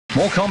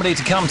More comedy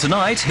to come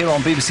tonight. Here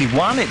on BBC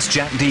One, it's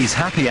Jack Dee's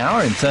Happy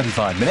Hour in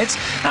 35 minutes.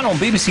 And on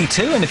BBC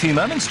Two, in a few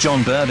moments,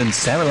 John Bird and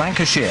Sarah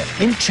Lancashire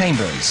in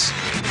Chambers.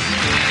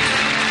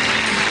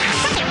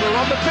 We're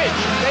on the pitch.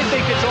 They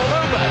think it's all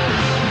over.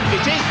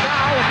 It is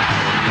now.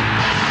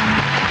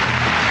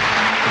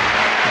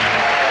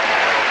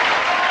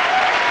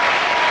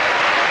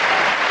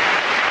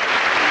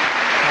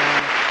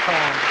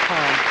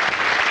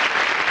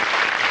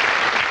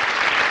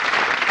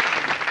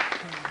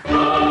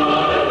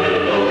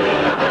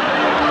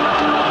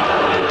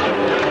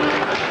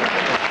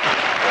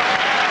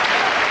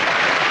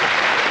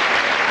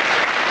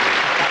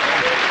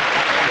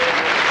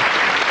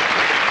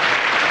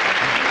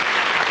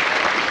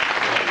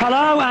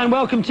 Hello and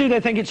welcome to They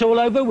Think It's All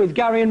Over with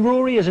Gary and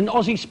Rory as an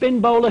Aussie spin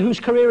bowler whose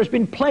career has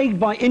been plagued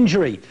by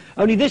injury.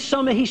 Only this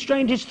summer he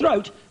strained his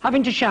throat,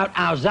 having to shout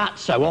 "How's that?"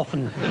 so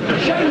often.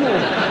 Shane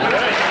Warne.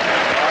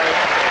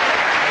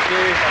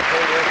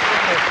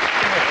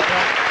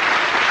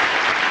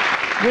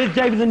 With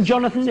David and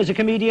Jonathan is a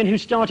comedian who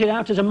started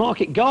out as a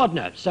market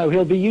gardener, so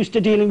he'll be used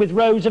to dealing with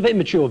rows of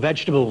immature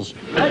vegetables.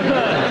 Ed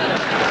Byrne.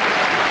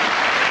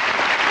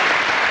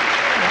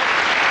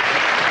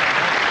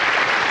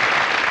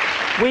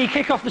 We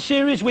kick off the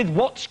series with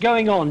What's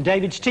Going On.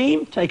 David's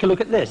team, take a look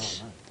at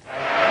this.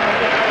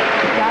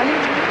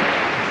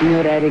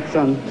 Signor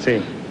Eriksson. Sì.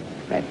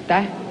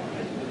 Aspetta.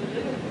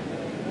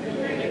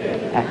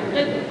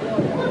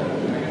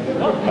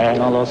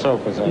 Non lo so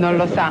cos'è. Non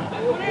lo sa.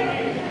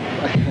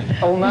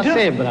 Ho una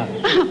zebra.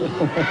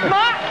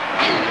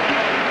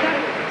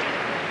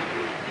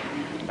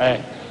 Ma...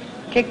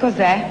 Che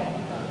cos'è?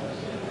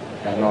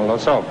 Non lo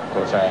so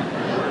cos'è.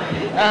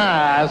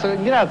 Ah,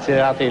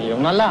 grazie Attilio,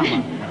 una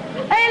lama.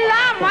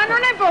 Ma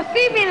non è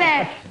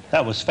possibile!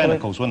 That was Sven, of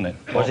course, wasn't it?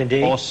 Was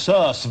indeed. Or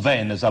Sir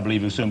Sven, as I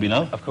believe he'll soon be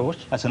known. Of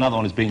course. That's another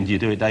one who's beaten you.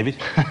 Do it, David.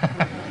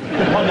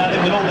 Well, no,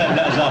 with all them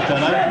letters after,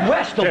 no?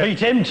 West will beat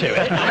him to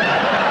it.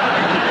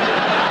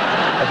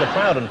 As a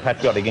proud and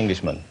patriotic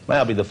Englishman, may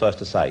I be the first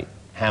to say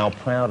how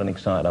proud and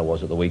excited I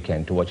was at the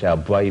weekend to watch our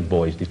brave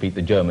boys defeat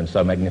the Germans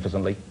so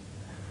magnificently.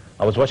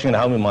 I was watching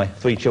at home with my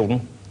 3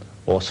 children,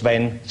 or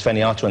Sven,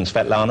 Sveniata and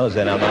Svetlana, as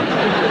they're now known.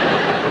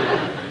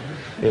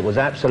 It was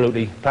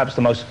absolutely, perhaps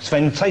the most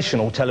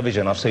sensational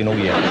television I've seen all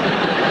year.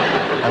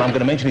 And I'm going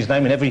to mention his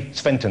name in every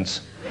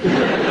sentence.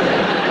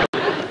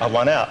 I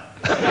won out.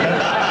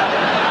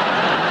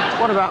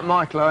 What about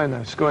Michael Owen,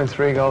 though, scoring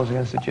 3 goals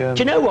against the Germans?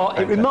 Do you know what?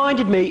 It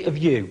reminded me of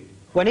you.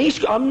 When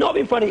I'm not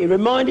being funny, it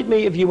reminded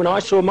me of you when I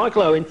saw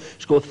Michael Owen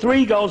score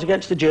 3 goals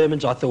against the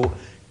Germans. I thought,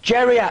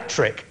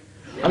 geriatric.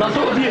 And I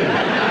thought of you.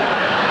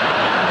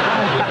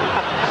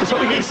 That's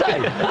what we can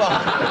say.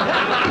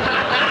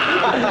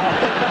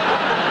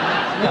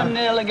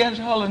 1-0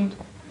 against Holland.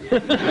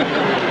 What's a good result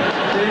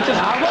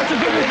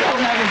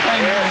and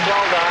everything?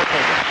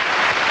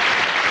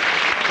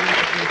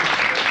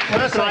 The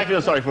person I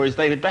feel sorry for is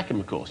David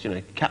Beckham, of course, you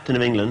know, captain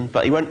of England,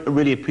 but he won't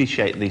really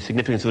appreciate the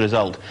significance of the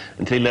result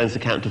until he learns to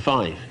count to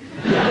 5. So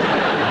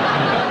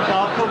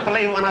I couldn't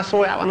believe it when I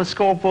saw it out on the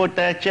scoreboard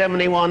there,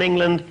 Germany won,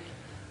 England,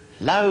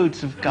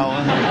 loads of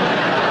goals.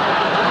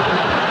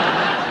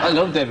 I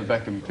love David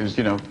Beckham because,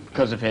 you know,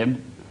 because of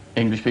him,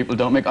 English people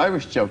don't make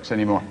Irish jokes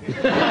anymore.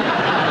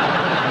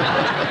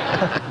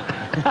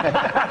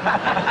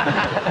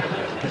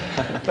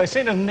 They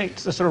seem to have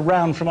nicked the sort of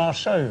round from our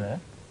show there,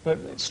 but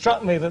it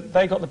struck me that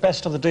they got the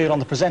best of the deal on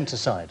the presenter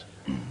side.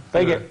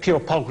 They get pure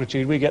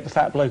pulchritude, we get the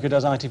fat bloke who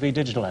does ITV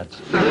digital ads.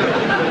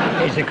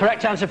 It's the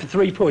correct answer for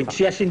 3 points.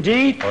 Yes,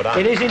 indeed. Well done.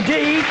 It is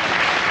indeed.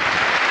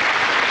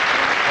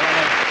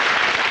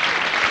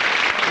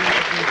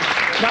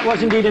 That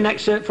was indeed an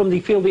excerpt from the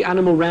Feel the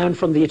Animal round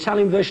from the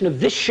Italian version of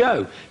this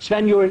show.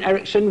 Sven-Göran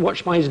Eriksson,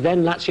 watched by his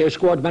then Lazio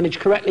squad, managed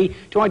correctly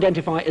to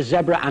identify a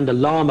zebra and a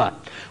llama.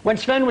 When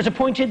Sven was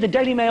appointed, the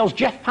Daily Mail's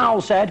Jeff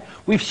Powell said,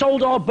 "We've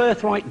sold our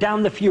birthright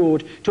down the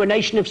fjord to a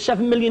nation of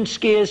 7 million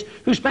skiers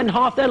who spend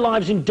half their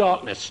lives in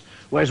darkness."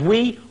 Whereas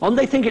we, on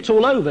They Think It's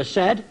All Over,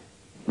 said,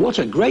 "What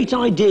a great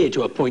idea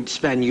to appoint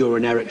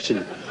Sven-Göran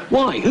Eriksson.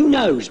 Why, who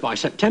knows, by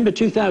September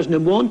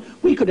 2001,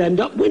 we could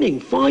end up winning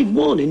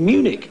 5-1 in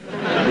Munich.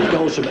 With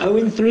goals from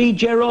Owen, 3,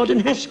 Gerrard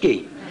and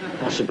Heskey.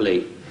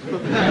 Possibly."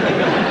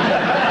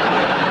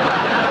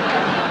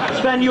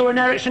 Sven-Göran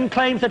Eriksson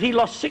claims that he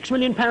lost £6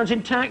 million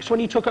in tax when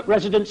he took up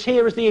residence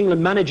here as the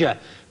England manager,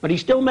 but he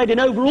still made an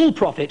overall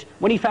profit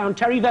when he found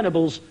Terry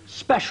Venables'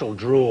 special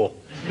drawer.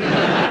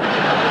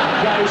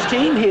 Gary's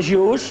team, here's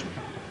yours.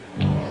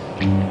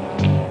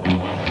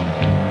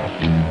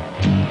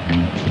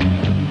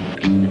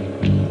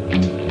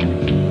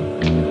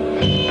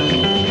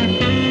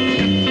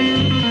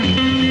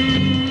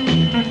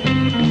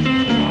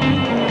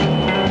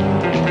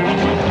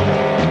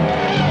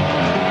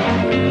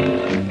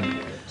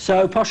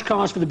 So, posh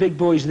cars for the big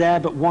boys there,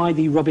 but why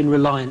the Robin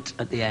Reliant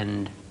at the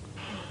end?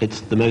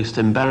 It's the most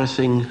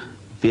embarrassing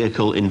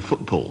vehicle in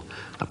football,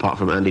 apart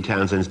from Andy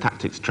Townsend's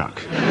tactics truck.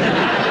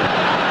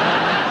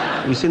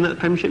 Have you seen that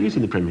Premiership? Have you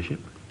seen the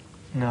Premiership?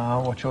 No, I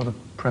watch all the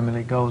Premier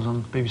League goals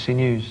on BBC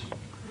News.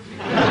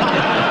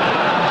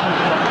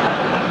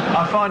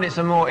 I find it's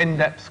a more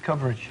in-depth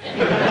coverage.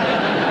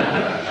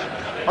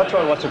 I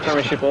tried to watch the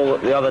Premiership all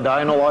the other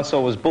day, and all I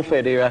saw was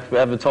Buffett here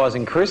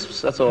advertising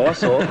crisps. That's all I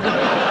saw.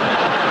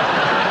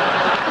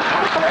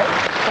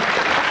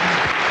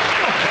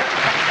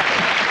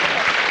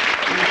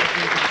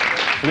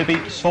 Will it be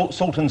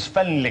Sultan's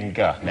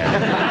Fenlinger now?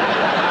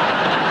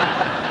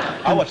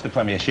 I watched the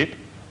Premiership,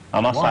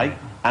 I must say,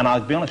 and I'll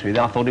be honest with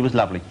you, I thought it was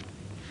lovely.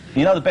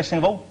 You know the best thing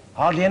of all?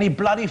 Hardly any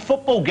bloody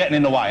football getting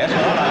in the way. That's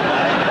what I like.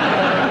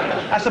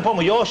 That's the problem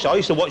with your show. I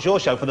used to watch your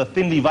show for the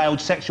thinly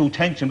veiled sexual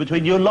tension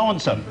between you and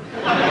Lawrenson.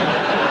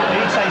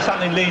 He'd say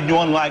something leading you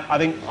on like, I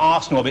think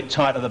Arsenal a bit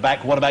tight at the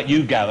back. What about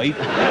you, Gary?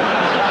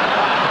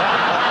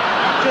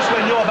 Just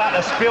when you're about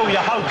to spill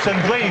your hopes and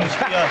dreams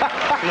for your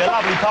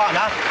lovely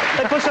partner,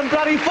 they put some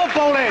bloody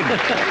football in.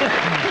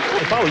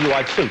 If I were you,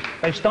 I'd sue.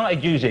 They've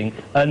started using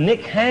a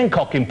Nick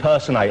Hancock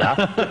impersonator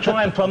to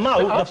try and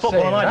promote the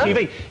football on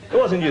ITV. It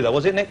wasn't you, though,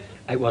 was it, Nick?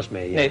 It was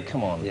me, yeah. Nick,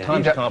 come on. Yeah.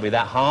 Times can't be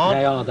that hard.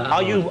 They are that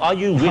hard. Are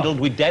you riddled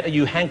with debt? Are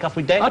you handcuffed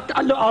with debt? Look,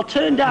 I'll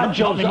turn down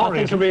jobs that I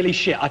think are really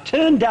shit. I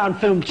turned down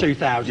Film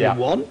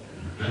 2001. Yeah.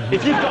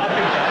 If you've got a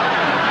big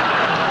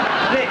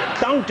debt... Nick,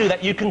 don't do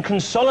that. You can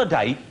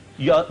consolidate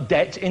your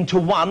debt into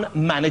one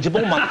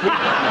manageable monthly...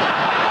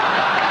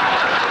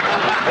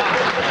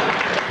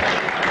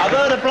 I've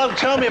heard a bloke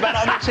tell me about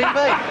it on the TV.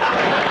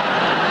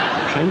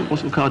 Shane, what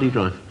sort of car do you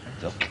drive?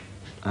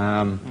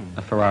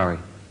 A Ferrari.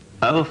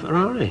 Oh, a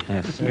Ferrari?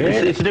 Yes.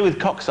 It's to do with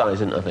cock size,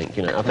 isn't it, I think?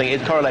 You know, I think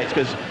it correlates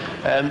because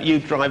you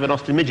drive an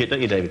Austin midget,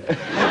 don't you, David?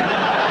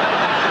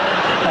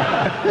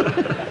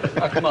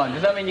 Oh, come on,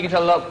 does that mean you can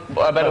tell a lot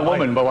about a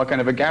woman by what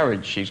kind of a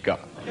garage she's got?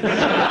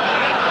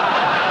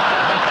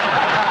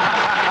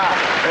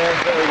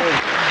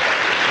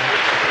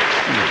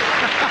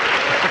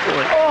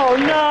 Oh,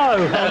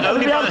 no! I'll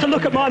be able to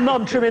look at my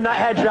mum trimming that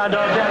hedge round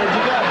our garage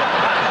again.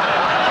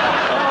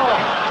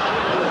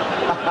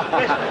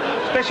 Oh.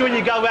 Especially when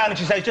you go round and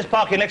she says, just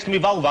park here next to me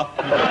Volvo.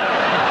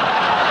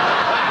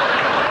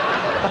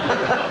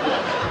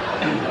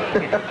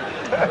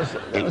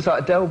 It was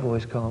like a Del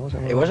Boys car,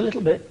 wasn't it? It was a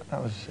little bit.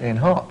 That was Ian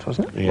Hart,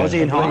 wasn't it? Yeah. Was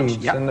Ian Hart?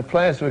 Yep. And the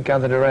players were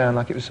gathered around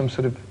like it was some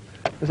sort of...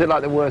 Was it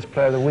like the worst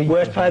player of the week?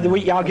 Worst player of the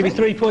week, yeah, I'll give you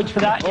 3 points for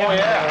that. Oh,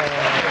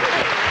 yeah.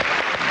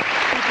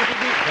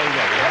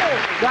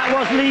 That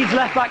was Leeds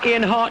left-back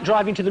Ian Hart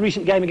driving to the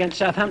recent game against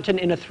Southampton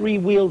in a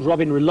 3-wheeled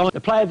Robin Reliant.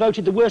 The player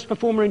voted the worst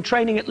performer in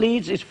training at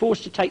Leeds is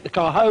forced to take the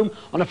car home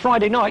on a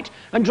Friday night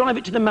and drive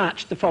it to the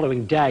match the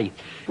following day.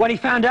 When he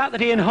found out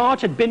that Ian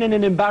Hart had been in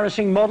an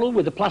embarrassing model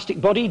with a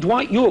plastic body,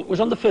 Dwight Yorke was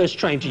on the first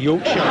train to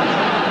Yorkshire.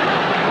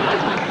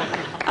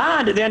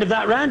 And at the end of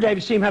that round,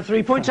 David's team have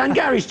 3 points and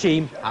Gary's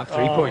team have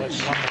 3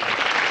 points.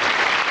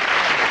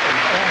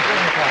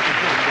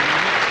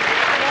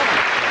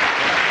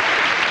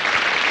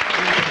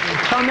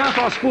 Time now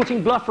for our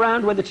sporting bluff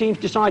round, where the teams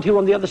decide who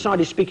on the other side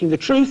is speaking the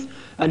truth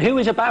and who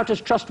is about as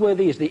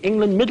trustworthy as the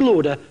England middle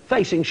order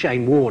facing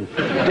Shane Warne.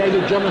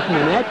 David, Jonathan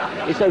and Ed,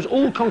 it's those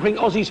all-conquering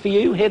Aussies for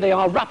you. Here they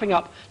are wrapping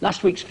up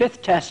last week's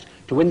 5th test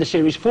to win the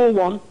series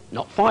 4-1,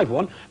 not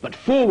 5-1, but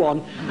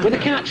 4-1, with a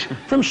catch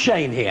from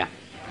Shane here.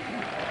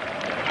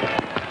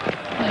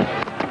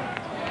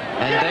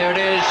 And there it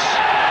is.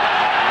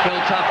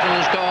 Phil Tufton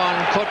has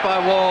gone, caught by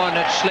Warne,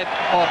 it slipped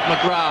off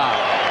McGrath.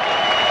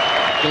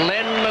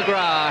 Glenn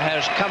McGrath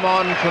has come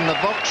on from the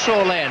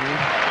Vauxhall end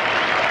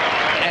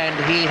and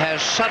he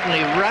has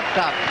suddenly wrapped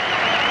up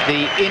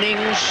the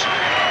innings,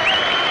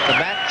 the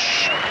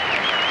match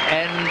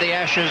and the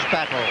Ashes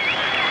battle.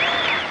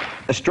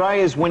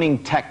 Australia's winning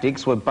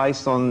tactics were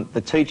based on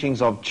the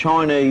teachings of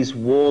Chinese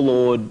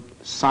warlord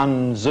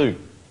Sun Tzu.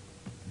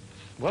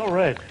 Well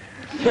read.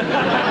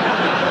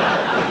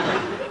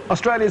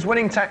 Australia's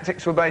winning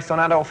tactics were based on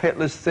Adolf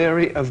Hitler's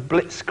theory of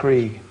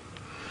blitzkrieg.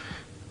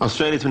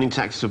 Australia's winning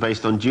tactics were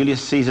based on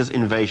Julius Caesar's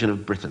invasion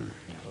of Britain.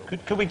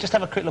 Could we just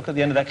have a quick look at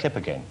the end of that clip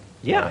again?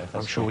 Yeah,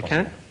 I'm sure we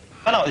can.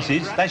 I know what this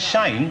is. That's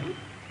Shane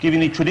giving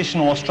the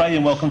traditional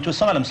Australian welcome to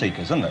asylum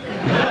seekers, isn't it?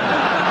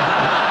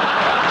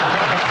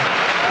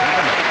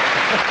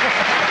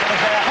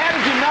 How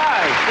did you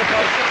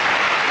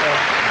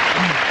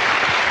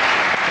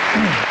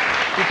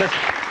know?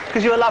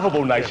 Because you're a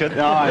lovable nation. Oh,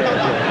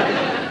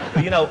 yeah.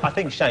 But, you know, I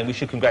think, Shane, we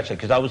should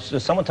congratulate,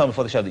 because someone told me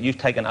before the show that you've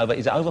taken over,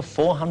 is it over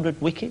 400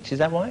 wickets, is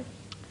that right?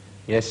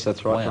 Yes,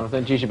 that's right, Wow.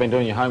 Jonathan. Geez, you've been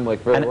doing your homework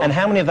very well. And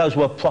how many of those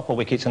were proper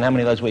wickets and how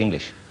many of those were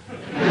English?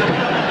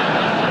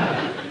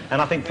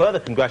 And I think further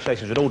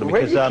congratulations with Alden,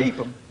 because Where do you keep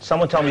them?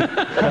 someone told me...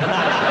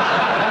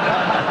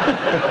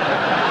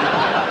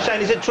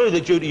 Shane, is it true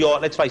that due to your,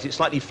 let's face it,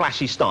 slightly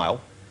flashy style,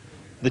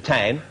 the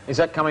tan... Is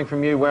that coming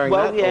from you wearing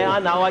well, that? Well, yeah, or? I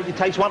know, it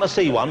takes one to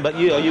see one, but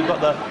you've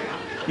got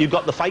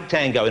the fake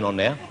tan going on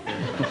there.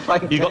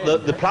 You've got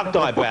the plucked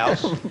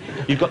eyebrows.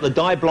 You've got the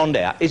dye blonde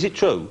hair. Is it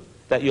true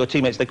that your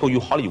teammates, they call you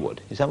Hollywood?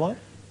 Is that right?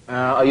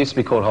 I used to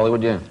be called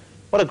Hollywood, yeah.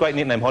 What a great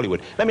nickname,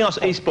 Hollywood. Let me ask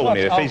Eastbourne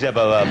here if he's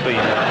ever been...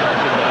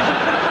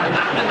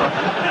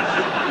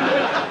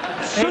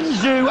 Sun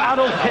Tzu,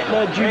 Adolf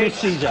Hitler, Julius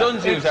Caesar. Sun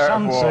Tzu's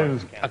out of war.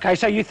 OK,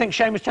 so you think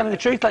Shane was telling the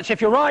truth? Let's see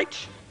if you're right.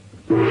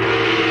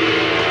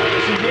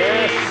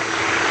 Yes.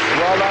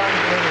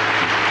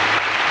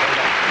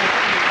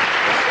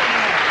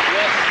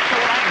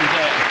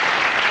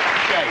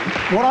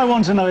 What I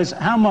want to know is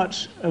how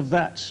much of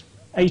that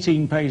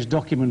 18-page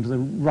document, the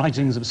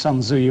writings of Sun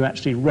Tzu, you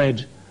actually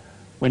read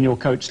when your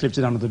coach slipped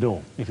it under the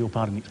door, if you'll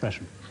pardon the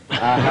expression.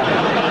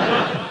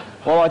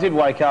 Well, I did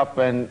wake up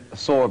and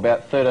saw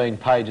about 13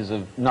 pages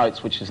of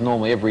notes, which is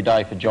normally every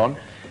day for John.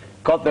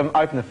 Got them,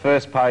 opened the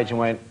first page and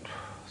went,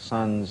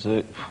 Sun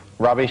Tzu,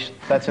 rubbish,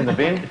 that's in the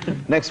bin.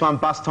 Next one,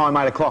 bus time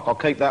 8 o'clock, I'll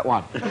keep that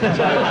one.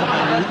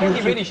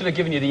 He really should have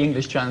given you the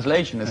English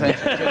translation,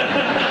 essentially.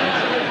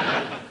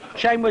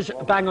 Shane was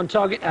bang on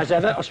target, as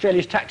ever.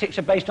 Australia's tactics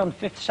are based on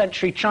 5th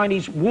century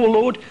Chinese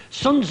warlord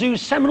Sun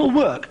Tzu's seminal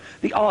work,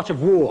 The Art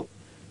of War.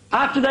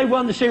 After they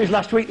won the series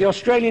last week, the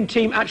Australian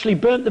team actually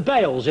burnt the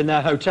bales in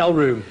their hotel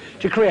room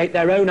to create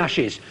their own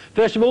ashes.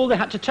 First of all, they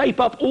had to tape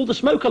up all the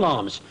smoke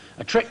alarms,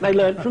 a trick they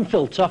learnt from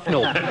Phil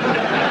Tufnell.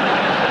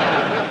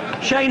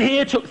 Shane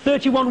here took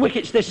 31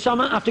 wickets this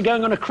summer after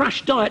going on a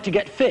crash diet to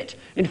get fit.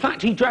 In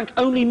fact, he drank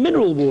only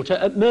mineral water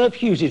at Merv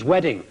Hughes'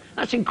 wedding.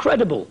 That's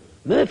incredible.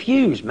 Merv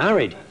Hughes,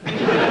 married.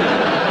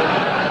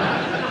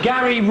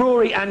 Gary,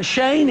 Rory and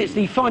Shane, it's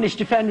the finest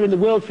defender in the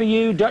world for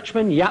you,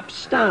 Dutchman Jaap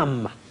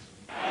Stam.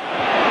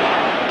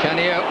 Can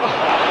you...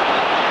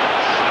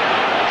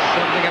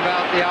 Something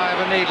about the eye of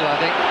a needle, I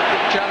think.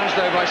 Challenged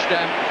though by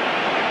Stam.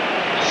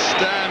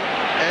 Stam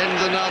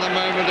ends another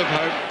moment of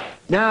hope.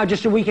 Now,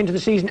 just a week into the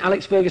season,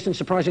 Alex Ferguson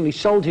surprisingly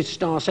sold his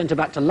star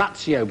centre-back to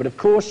Lazio, but of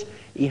course,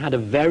 he had a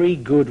very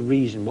good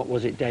reason. What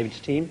was it, David's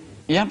team?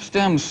 Jaap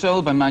Stam was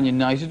sold by Man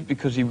United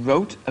because he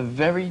wrote a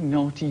very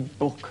naughty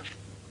book.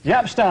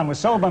 Jaap Stam was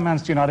sold by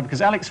Manchester United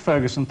because Alex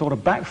Ferguson thought a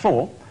back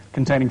four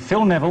containing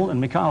Phil Neville and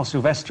Mikhail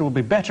Silvestre would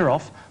be better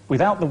off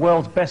without the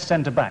world's best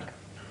centre-back.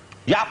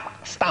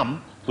 Jaap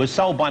Stam was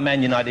sold by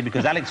Man United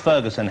because Alex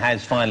Ferguson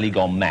has finally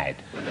gone mad.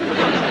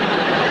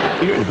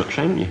 You wrote a book,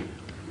 Shane, haven't you?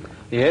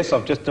 Yes,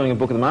 I'm just doing a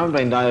book at the moment.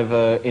 Been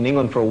over in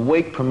England for a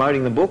week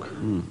promoting the book.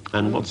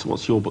 And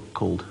what's your book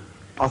called?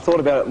 I thought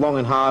about it long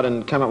and hard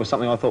and came up with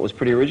something I thought was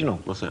pretty original.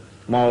 What's that?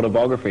 My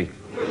autobiography.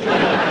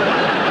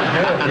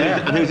 Yeah.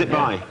 And who's it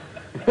by?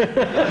 Let me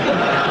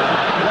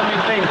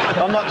think.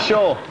 I'm not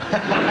sure.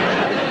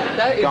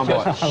 That is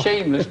just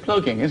shameless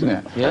plugging, isn't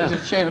it? Yeah. That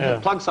is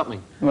shameless. Plug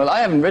something. Well,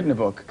 I haven't written a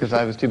book because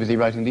I was too busy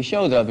writing these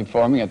shows I'll be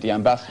performing at the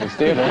Ambassador's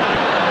Theatre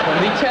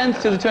from the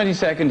 10th to the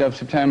 22nd of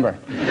September.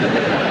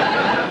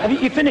 Have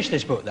you finished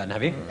this book then,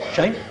 have you,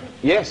 Shane?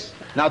 Yes.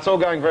 No, it's all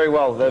going very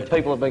well. The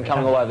people have been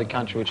coming all over the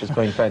country, which has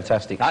been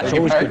fantastic. That's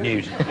always good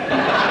news. They've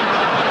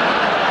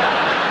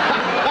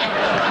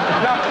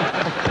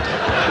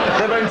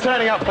been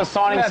turning up for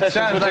signing sessions.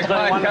 Sounds like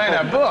my kind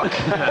of book.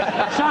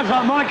 Sounds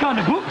like my kind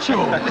of book, sure.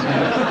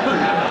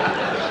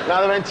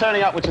 No, they've been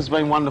turning up, which has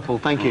been wonderful.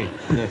 Thank you.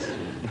 Yes.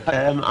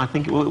 I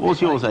think... What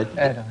was yours, Ed?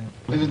 Ed, I think.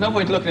 There's no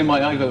point looking in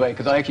my eye, by the way,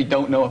 because I actually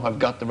don't know if I've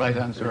got the right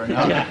answer or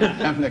not. I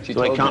haven't actually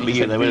So told it can't me. be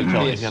you, they would have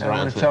told you if you Yes, had the I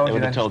would answer. have told They you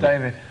would then, have told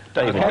David.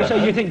 David. Okay, so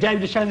you think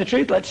David is telling the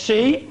truth? Let's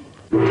see.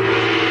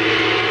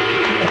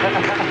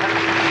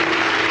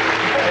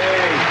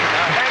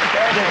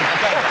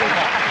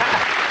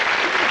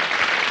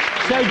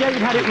 So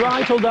David had it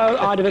right, although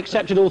I'd have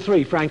accepted all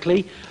three,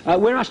 frankly.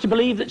 We're asked to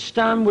believe that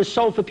Stam was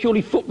sold for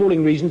purely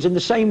footballing reasons in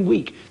the same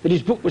week that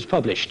his book was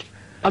published.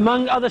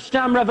 Among other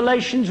Stam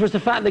revelations was the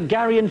fact that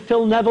Gary and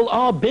Phil Neville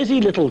are busy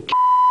little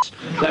c***s.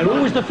 They're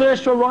always the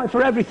first to arrive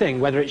for everything,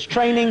 whether it's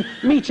training,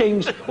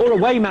 meetings or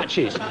away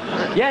matches.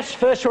 Yes,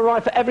 first to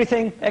arrive for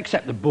everything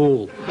except the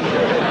ball.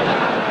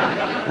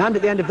 And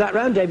at the end of that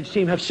round, David's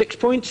team have 6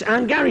 points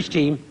and Gary's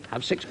team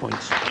have 6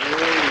 points.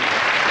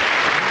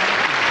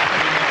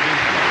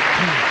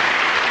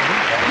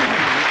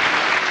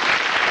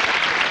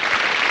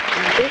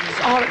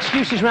 It's our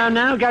excuses round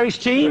now, Gary's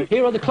team.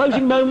 Here are the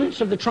closing moments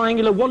of the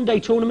triangular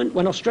one-day tournament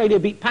when Australia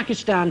beat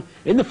Pakistan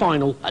in the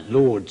final at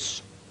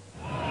Lord's.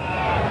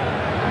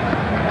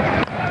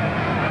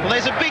 Well,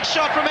 there's a big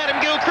shot from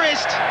Adam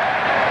Gilchrist.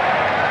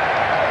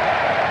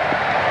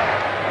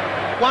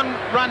 1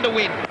 run to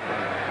win.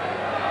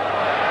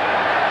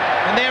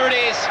 And there it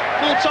is,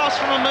 full toss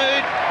from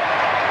Mahmood.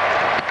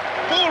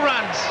 4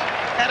 runs,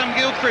 Adam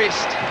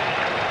Gilchrist.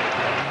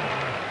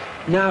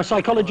 Now,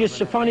 psychologists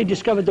have finally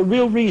discovered the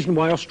real reason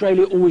why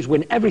Australia always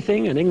win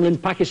everything and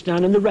England,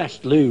 Pakistan and the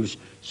rest lose.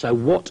 So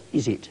what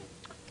is it?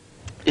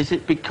 Is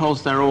it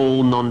because they're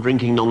all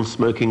non-drinking,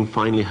 non-smoking,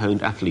 finely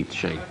honed athletes,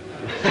 Shane?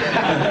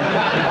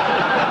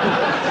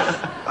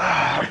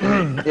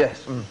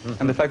 Yes.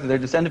 And the fact that they're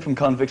descended from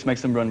convicts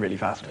makes them run really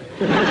fast.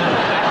 It was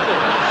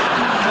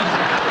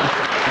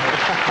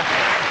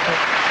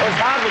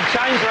hard with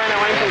chains around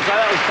our ankles, so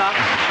that was tough.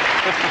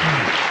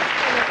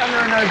 And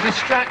there are no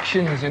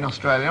distractions in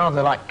Australia, are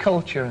there? Like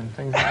culture and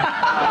things like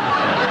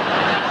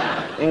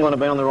that. England have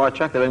been on the right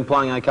track. They've been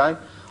playing okay.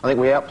 I think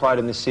we outplayed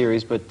in this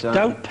series, but...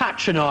 Don't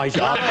patronise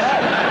us.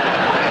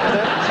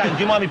 Shane, do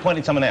you mind me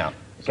pointing someone out?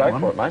 Go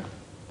for it, mate.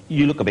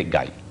 You look a bit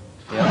gay.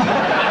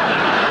 Yeah.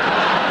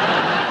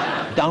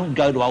 Don't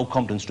go to Old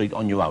Compton Street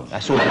on your own.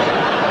 That's all.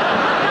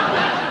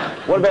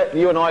 What about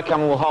you and I come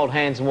and we'll hold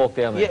hands and walk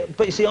down there? Yeah,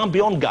 but you see, I'm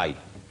beyond gay.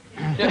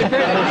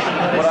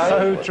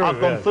 So true. I've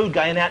gone food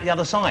gay and out the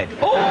other side.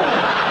 What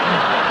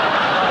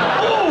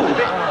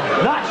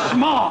That's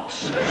smart.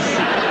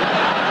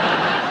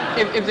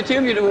 If the two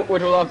of you were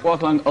to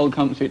walk along Old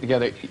Compton Street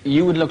together,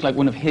 you would look like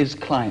one of his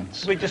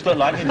clients. We just look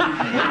like him.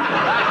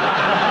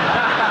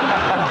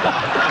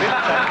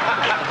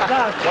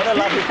 What a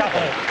lovely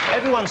couple.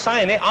 Everyone's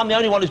saying it. I'm the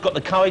only one who's got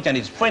the courage and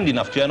is friend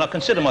enough to, and I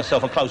consider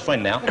myself a close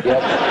friend now. Yep.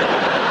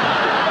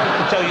 I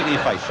can tell you to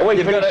your face. Well,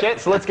 you've finished yet,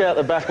 so let's get out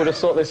the back. We'll just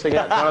sort this thing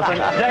out, Jonathan.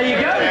 There you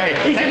go.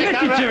 He's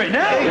admitted to it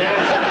now.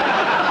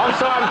 I'm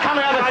sorry, I'm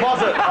coming out of the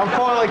closet. I'm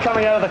finally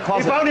coming out of the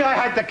closet. If only I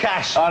had the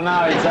cash. I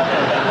know, exactly.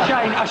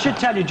 Shane, I should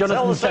tell you,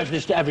 Jonathan says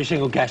this to every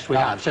single guest we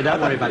have, so don't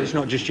worry about it. It's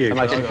not just you. That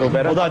makes you feel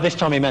better. Although this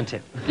time he meant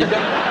it.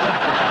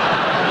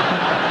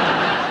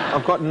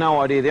 I've got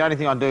no idea. The only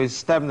thing I do is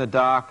stab in the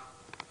dark.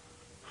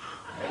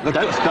 Look,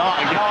 don't start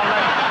again.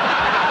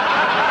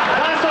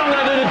 That's what I'm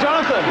going to do to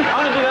Jonathan.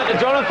 I'm going to do that to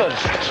Jonathan.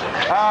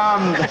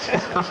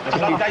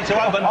 Gates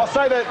are open. I'll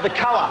say the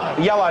colour,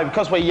 yellow,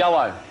 because we're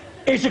yellow.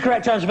 It's the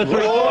correct answer for 3.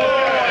 Oh,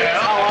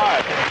 yes.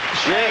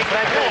 Yes,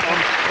 that's it.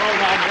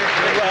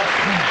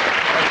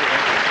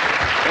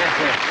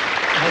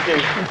 Thank you.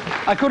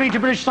 According to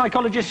British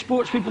psychologists,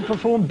 sports people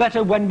perform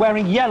better when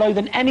wearing yellow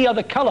than any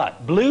other colour.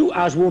 Blue,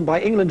 as worn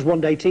by England's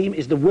one-day team,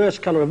 is the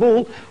worst colour of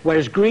all,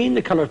 whereas green,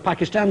 the colour of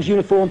Pakistan's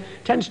uniform,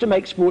 tends to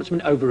make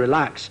sportsmen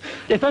over-relax.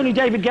 If only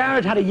David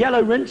Garrett had a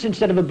yellow rinse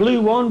instead of a blue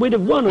one, we'd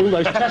have won all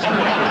those test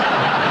matches.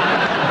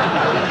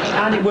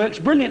 And it works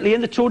brilliantly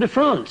in the Tour de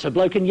France. A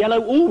bloke in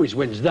yellow always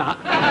wins that.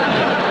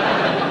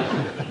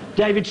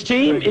 David's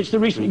team, it's the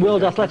recent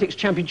World Athletics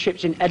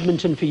Championships in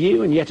Edmonton for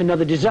you, and yet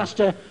another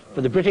disaster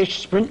for the British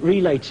sprint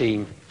relay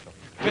team.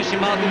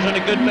 Christian Malcolm's on a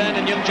good bend,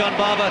 and young John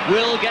Barber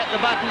will get the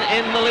baton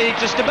in the lead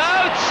just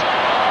about.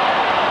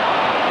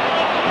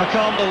 I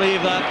can't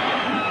believe that.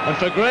 And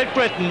for Great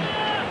Britain,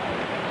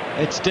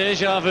 it's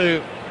déjà vu.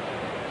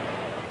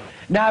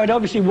 Now, it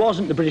obviously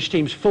wasn't the British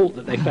team's fault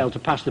that they failed to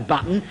pass the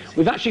baton.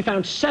 We've actually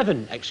found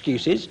 7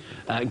 excuses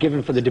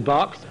given for the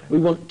debacle. We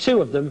want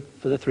 2 of them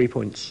for the 3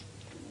 points.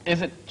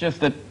 Is it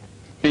just that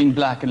being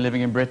black and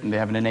living in Britain, they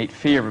have an innate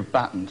fear of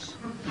batons?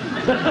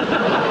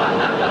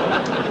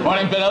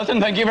 Morning, Bill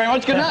Elton. Thank you very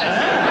much. Good night.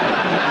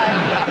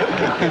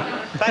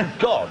 Thank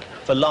God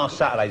for last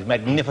Saturday's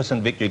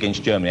magnificent victory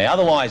against Germany.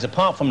 Otherwise,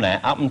 apart from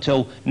that, up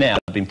until now,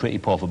 it's been pretty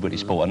poor for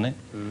British sport, hasn't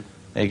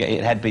it?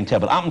 It had been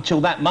terrible. Up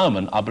until that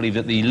moment, I believe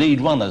that the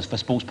lead runners for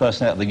Sports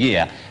Personality of the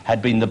Year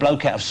had been the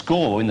bloke out of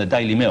Score in the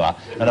Daily Mirror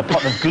and a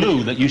pot of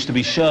glue that used to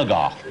be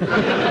Shergar.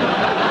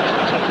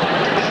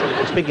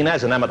 Speaking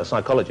as an amateur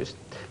psychologist,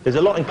 there's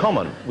a lot in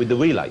common with the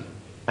relay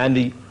and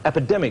the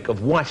epidemic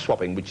of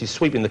wife-swapping which is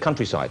sweeping the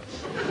countryside.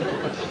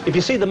 If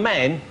you see the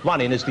man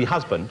running as the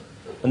husband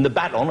and the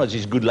baton as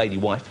his good lady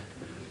wife,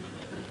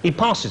 he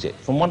passes it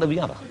from one to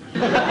the other.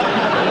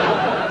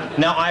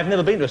 Now, I've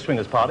never been to a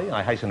swingers party,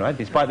 I hasten to add,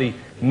 despite the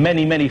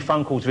many, many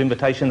phone calls of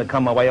invitation that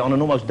come my way on an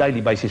almost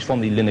daily basis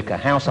from the Lineker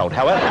household.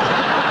 However...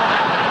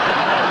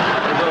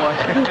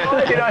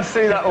 Why did I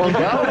see that one?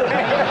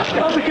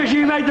 Well, because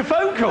you made the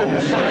phone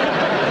calls.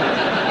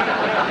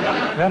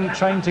 They hadn't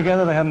trained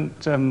together, they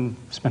hadn't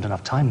spent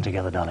enough time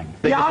together, darling.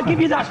 Yeah, I'll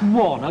give you that as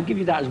 1. I'll give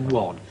you that as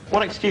 1.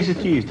 What excuses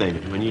do you use,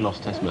 David, when you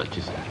lost test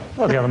matches?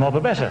 Well, the other mob are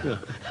better.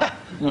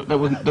 No,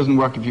 that doesn't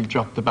work if you've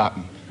dropped the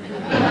baton.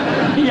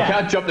 Yeah. You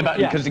can't drop the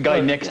baton because the guy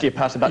next to you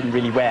passed the baton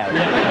really well.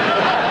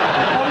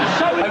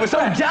 I was so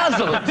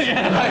dazzled.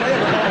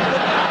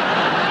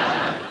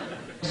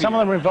 Some of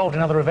them were involved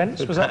in other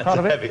events, was that part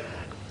of it?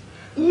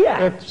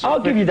 Yeah, I'll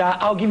give you that.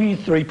 I'll give you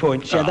 3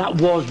 points. Yeah, that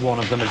was one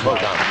of them as well.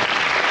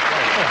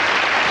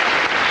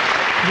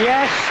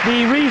 Yes,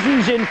 the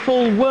reasons in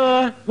full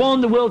were: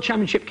 1, the World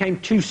Championship came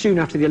too soon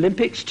after the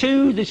Olympics;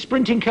 2, the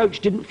sprinting coach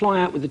didn't fly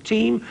out with the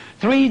team;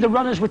 3, the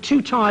runners were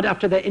too tired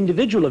after their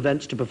individual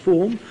events to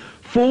perform;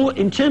 4,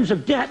 in terms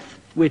of depth,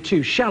 we're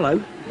too shallow;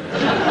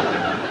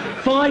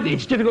 5,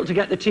 it's difficult to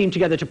get the team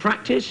together to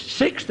practice;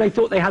 6, they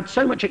thought they had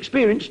so much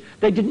experience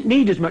they didn't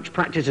need as much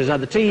practice as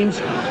other teams;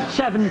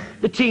 7,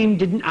 the team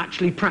didn't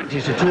actually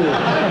practice at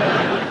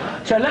all.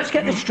 So let's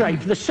get this straight.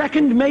 For the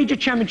second major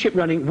championship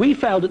running, we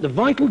failed at the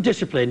vital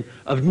discipline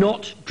of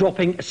not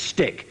dropping a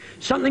stick.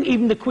 Something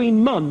even the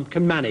Queen Mum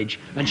can manage,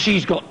 and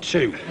she's got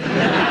 2.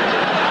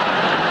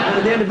 And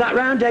at the end of that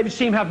round, David's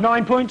team have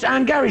 9 points,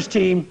 and Gary's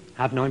team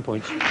have 9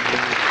 points.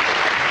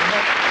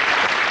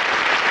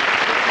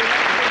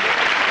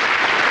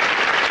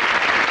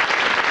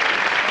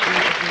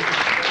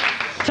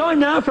 Time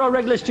now for our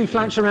regulars to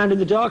flanch around in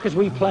the dark as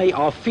we play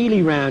our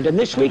Feely round. And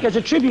this week, as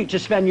a tribute to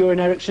Sven-Göran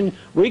Eriksson,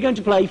 we're going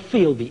to play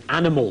Feel the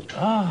Animal.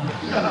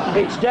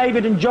 It's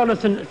David and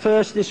Jonathan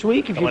first this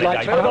week, if you'd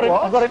like to.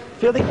 I've got it.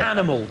 Feel the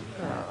Animal.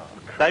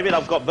 David,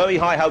 I've got very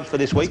high hopes for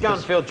this week. Let's go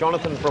and feel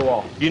Jonathan for a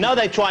while. You know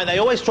they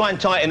always try and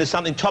tie it into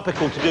something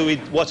topical to do with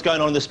what's going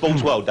on in the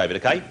sports world, David,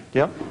 okay?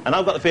 Yeah. And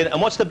I've got the feeling,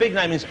 and what's the big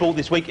name in sport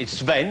this week? It's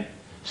Sven.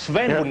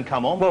 Sven wouldn't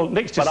come on. Well,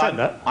 Nick's just said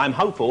that. I'm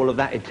hopeful of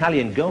that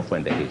Italian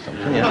girlfriend to hear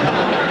something.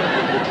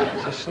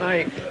 It's a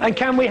snake. And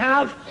can we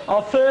have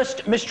our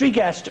first mystery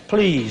guest,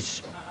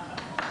 please?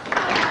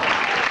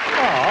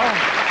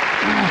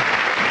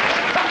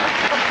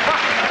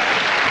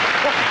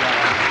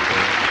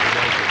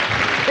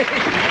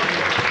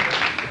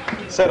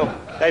 Settle.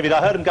 David, I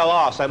heard him go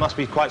arse, so it must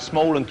be quite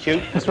small and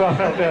cute. That's what I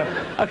felt,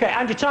 yeah. OK,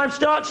 and your time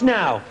starts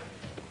now.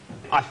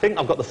 I think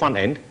I've got the front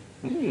end.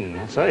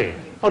 I see.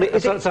 Oh, That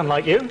doesn't sound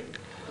like you.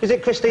 Is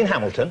it Christine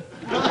Hamilton? Is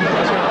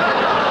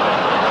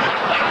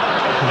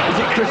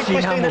it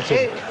Christine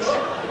Hamilton?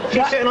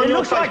 She's sitting on it your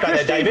looks face like back there,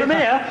 Christine David. from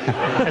here.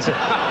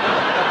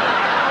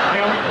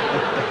 Hang on.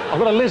 I've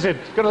got a lizard.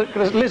 Got a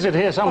lizard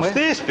here somewhere. What's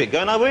this bit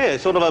going over here?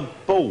 It's sort of a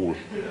ball.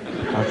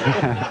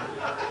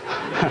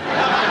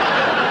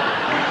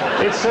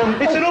 It's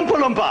an Oompa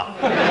Loompa.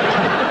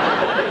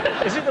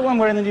 Is it the one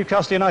wearing the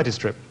Newcastle United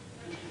strip?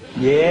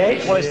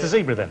 Yes. Well, it's the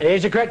zebra then.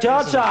 Here's the correct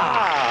answer.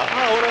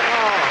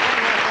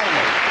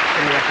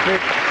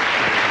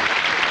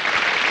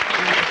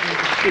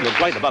 She'd look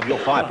great above your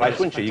fireplace,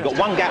 wouldn't she? You've got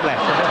one gap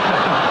left.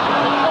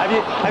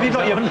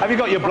 have you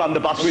got your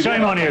blunderbuss with you?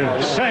 Shame on you.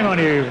 Shame on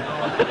you.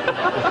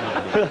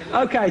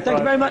 OK, thank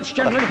you very much,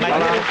 gentlemen. Well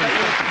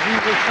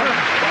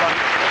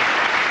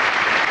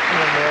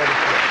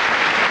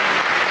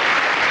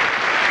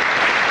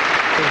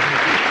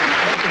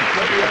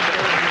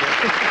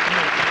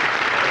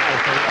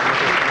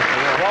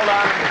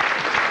done.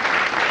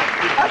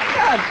 I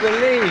can't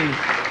believe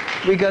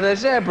we got a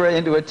zebra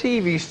into a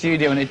TV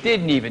studio and it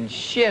didn't even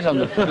shit on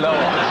the floor.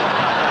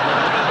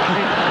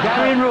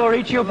 Gary and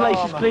Rory, to your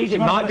places, please. It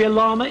might be a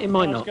llama, it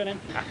might not.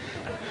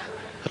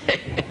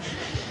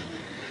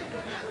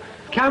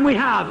 Can we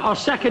have our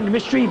second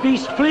mystery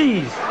beast,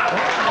 please?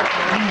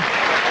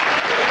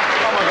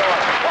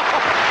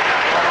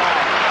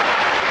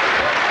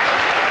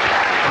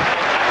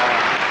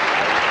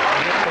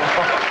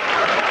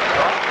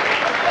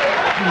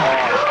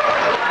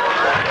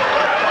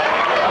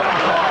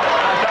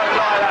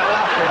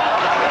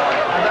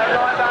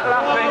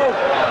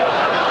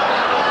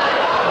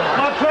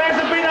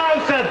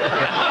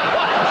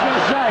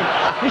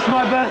 It's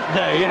my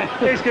birthday, yeah.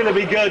 It's going to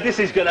be good. This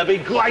is going to be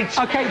great.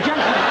 OK,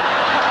 gentlemen.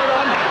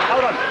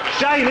 Hold on.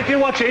 Shane, if you're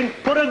watching,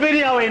 put a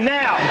video in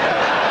now.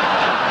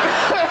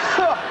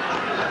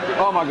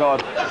 Oh, my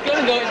God. It's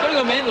going to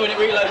go mental when it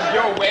realises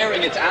you're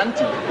wearing its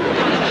ante.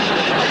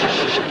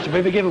 It's a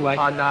bit of a giveaway.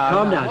 Oh, no.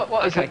 Calm down.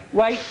 What is OK, it?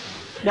 wait.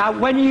 Now,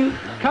 when you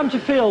come to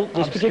fill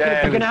this particular...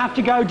 scared. You're going to have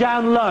to go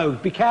down low.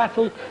 Be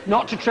careful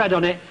not to tread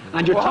on it.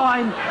 And your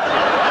time...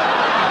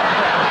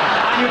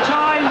 and your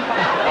time...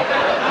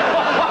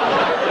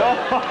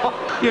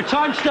 Your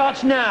time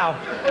starts now.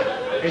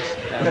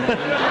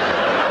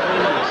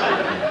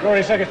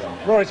 Rory, second.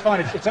 Rory, it's fine.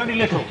 It's only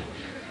little.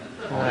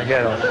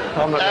 Get on.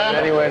 I'm not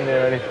anywhere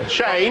near anything.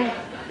 Shane?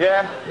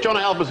 Yeah? Do you want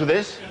to help us with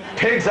this?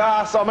 Pig's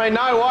ass. I mean,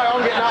 no way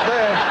I'm getting up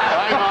there.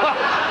 Hang on.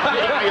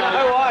 Hang on.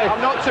 No way.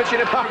 I'm not touching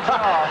a pig's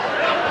ass.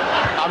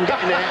 I'm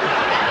getting it.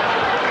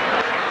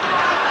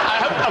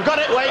 I've got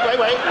it. Wait.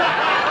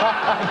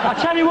 I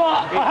tell you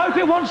what, I hope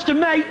it wants to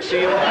mate.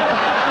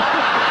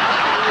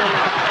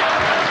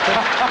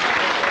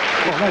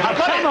 I've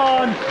got Come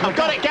on. I've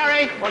got it,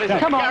 Gary. What is it?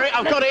 Come on. Gary,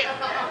 I've got it.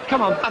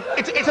 Come on.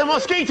 It's a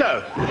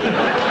mosquito.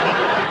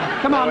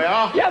 Come on. There we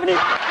are. You haven't... All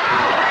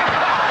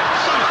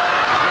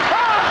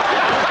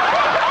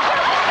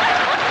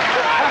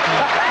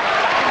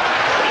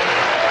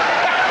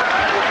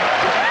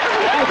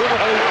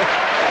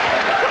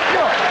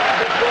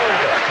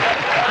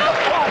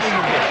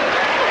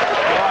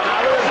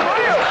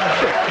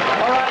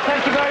right,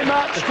 thank you very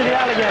much to the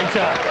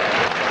alligator.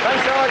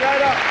 Thanks,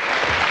 alligator.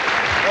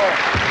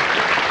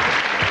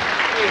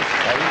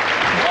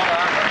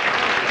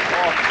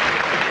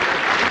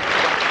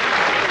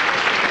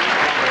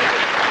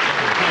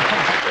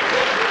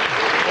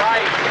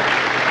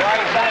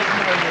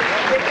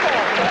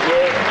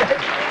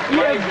 You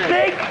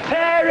big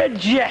pair of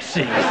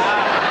Jessies.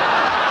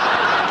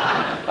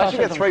 I should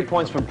get 3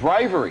 points for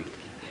bravery.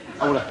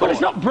 I would have thought. But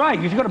it's not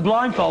brave if you've got a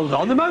blindfold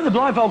on. The moment the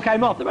blindfold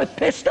came off, they're both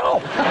pissed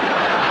off.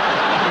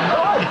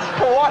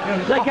 What?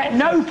 They get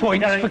no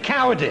points for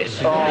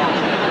cowardice.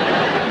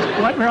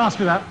 Let me ask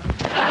me that.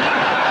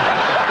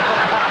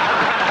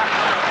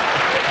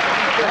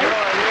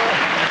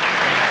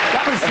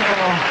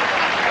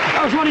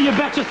 That was one of your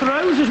better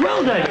throws as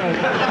well, David.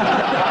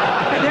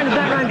 At the end of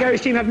that round,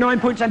 Gary's team have 9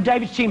 points and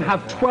David's team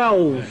have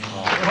 12.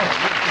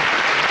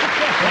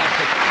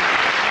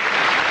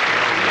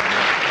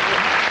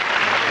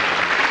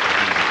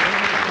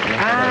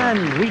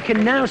 And we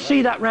can now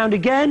see that round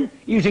again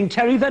using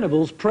Terry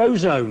Venable's Pro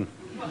Zone.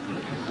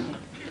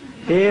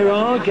 Here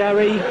are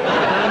Gary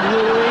and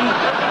Rory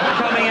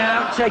coming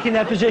out, taking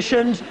their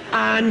positions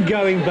and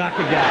going back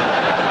again.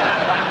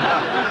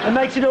 It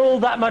makes it all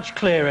that much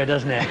clearer,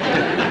 doesn't it?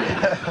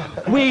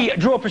 We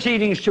draw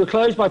proceedings to a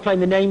close by playing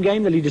the name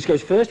game. The leaders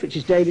goes first, which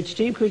is David's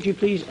team. Could you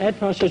please, Ed,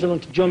 pass those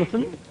along to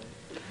Jonathan?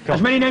 As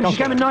many names as you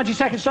can in 90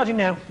 seconds, starting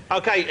now.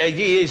 OK,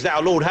 ye is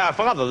thou Lord our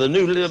Father, the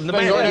new...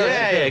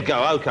 Yeah,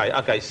 go,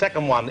 OK.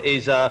 Second one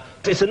is,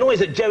 it's a noise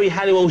that Jerry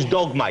Halliwell's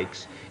dog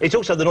makes. It's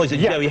also the noise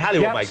that Jerry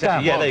Halliwell makes.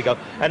 Stan, there you go.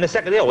 And the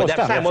second, well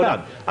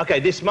done. OK,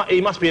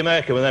 he must be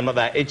American with them like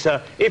that. It's,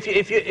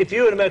 if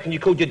you were an American, you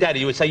called your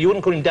daddy, you would say you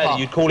wouldn't call him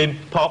daddy, you'd call him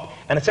Pop.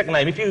 And a second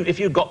name, if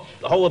you got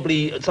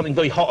horribly something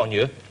very hot on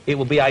you, it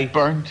would be a...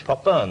 Burned.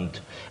 Burned.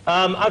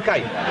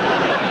 OK.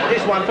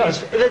 This one,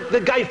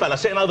 the gay fella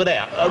sitting over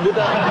there.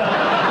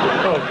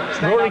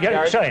 Rory, get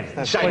it. Shane.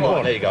 Shane,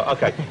 right, there you go.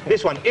 OK.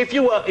 This one, if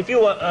you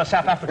were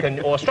South African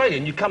or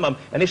Australian, you'd come home,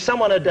 and if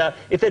someone had,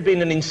 if there'd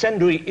been an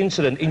incendiary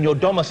incident in your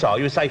domicile,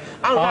 you would say,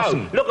 oh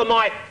no, look at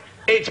my,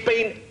 it's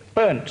been...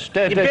 Burnt.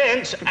 Burnt,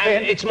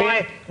 and it's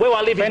my... Where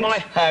I live is my...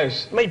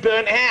 House. Me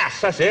burnt house,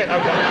 that's it,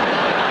 OK.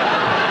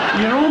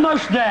 You're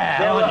almost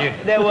there, aren't you?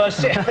 There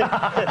was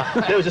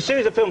a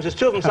series of films, there's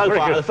 2 of them so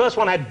far. Good. The first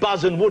one had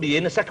Buzz and Woody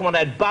in, the second one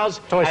had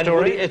Buzz Toy and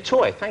Story. Woody. A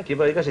toy, thank you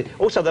very much.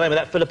 Also the name of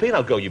that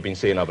Filipino girl you've been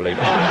seeing, I believe.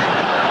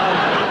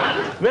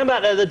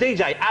 Remember the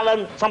DJ,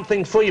 Alan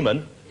something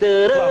Freeman?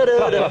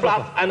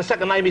 Fluff, and the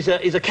second name is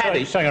a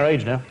caddy. Saying our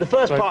age now. The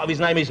first part of his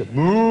name is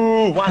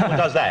Moo, one that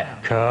does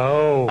that.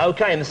 Cow.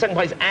 OK, and the second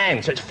part is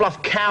Anne, so it's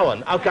Fluff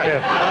Cowan. OK.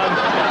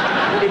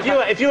 Yeah.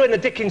 If you were in the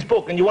Dickens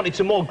book and you wanted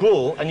some more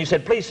gruel, and you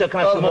said, please, sir,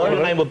 can I have some more,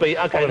 your name would be...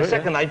 OK, the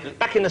second name,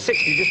 back in the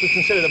 60s, this was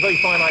considered a very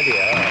fine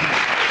idea.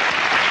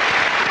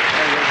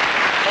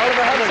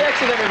 Oliver, have sex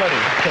with everybody.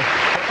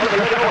 Oliver,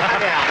 let it all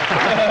hang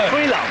out.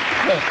 Free love.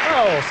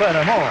 Oh, say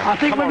no more. I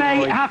think we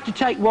may have to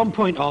take 1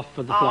 point off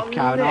for the Fluff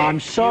Cow. Nick, I'm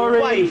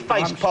sorry. You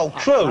face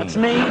poltroon. That's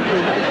me.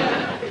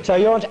 So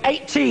you're on to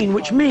 18,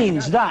 which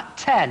means that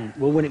 10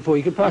 will win it for you.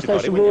 You can pass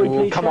those to Rory,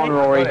 please. Come on,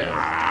 Rory.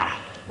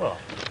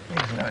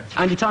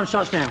 And your time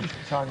starts now.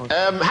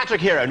 Hat-trick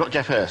hero, not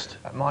Jeff Hurst.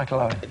 Michael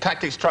Owen.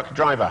 Tactics truck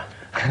driver.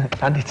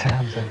 Andy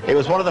Townsend. It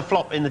was one of the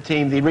flop in the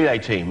team, the relay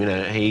team. You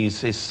know, his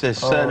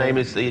surname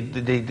is the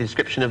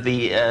description of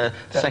the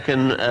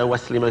second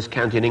westerlymost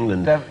county in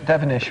England.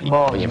 Devonish.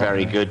 Marley. You're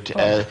very good.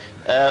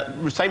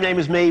 Same name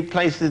as me,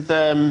 plays with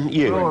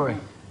you. Rory.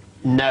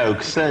 No,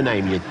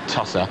 surname, you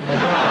tosser.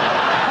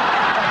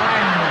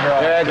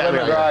 Yeah, Glenn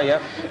McGrath,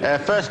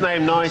 yep. First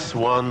name, nice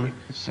one.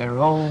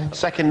 Cyril.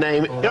 Second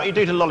name, you know what you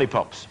do to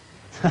lollipops?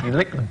 You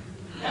lick them.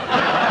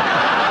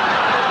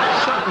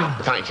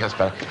 Thank you, that's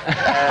better.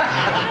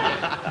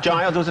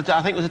 Giles,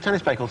 I think it was a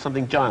tennis player called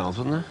something Giles,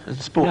 wasn't there? It was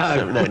a sports...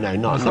 No,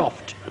 not...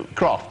 Croft.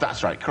 Croft,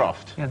 that's right,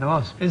 Croft. Yeah, there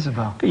was.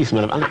 Isabel. You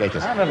smell of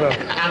alligators. Annabelle.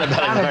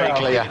 Annabelle is very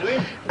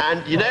clear.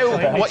 And you know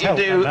what you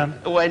do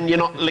when you're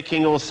not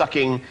licking or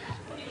sucking...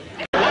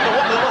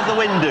 What does the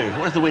wind do?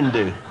 What does the wind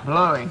do?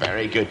 Blowing.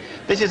 Very good.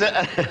 This is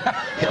an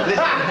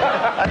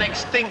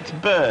extinct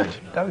bird.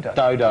 Dodo.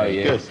 Dodo, Good.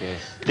 yes.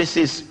 This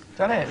is... Is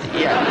that it?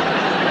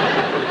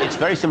 Yeah. It's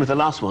very similar to the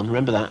last one,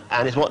 remember that?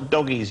 And it's what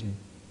doggies...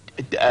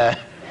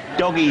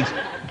 doggies...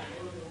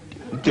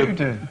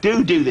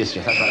 Do this,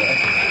 yes, that's right.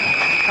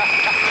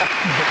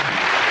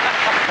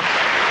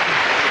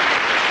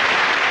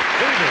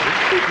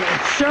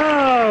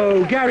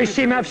 So, Gary's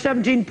team have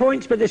 17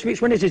 points, but this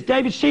week's winners is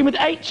David's team with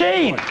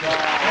 18.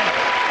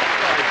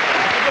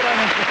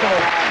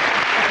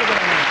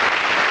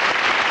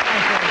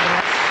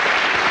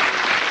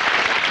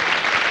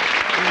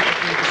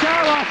 So,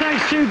 our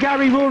thanks to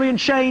Gary, Rory and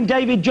Shane,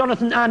 David,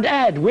 Jonathan and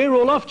Ed. We're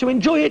all off to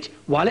enjoy it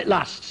while it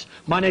lasts.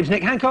 My name's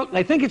Nick Hancock.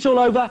 They think it's all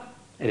over.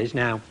 It is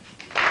now.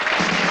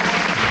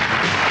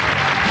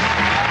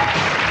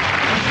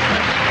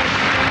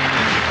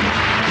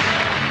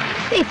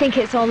 They think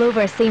it's all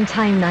over, same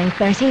time,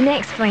 9:30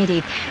 next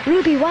Friday.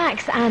 Ruby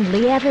Wax and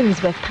Lee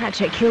Evans with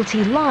Patrick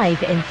Kilty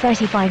live in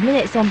 35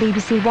 minutes on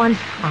BBC One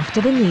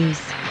after the news.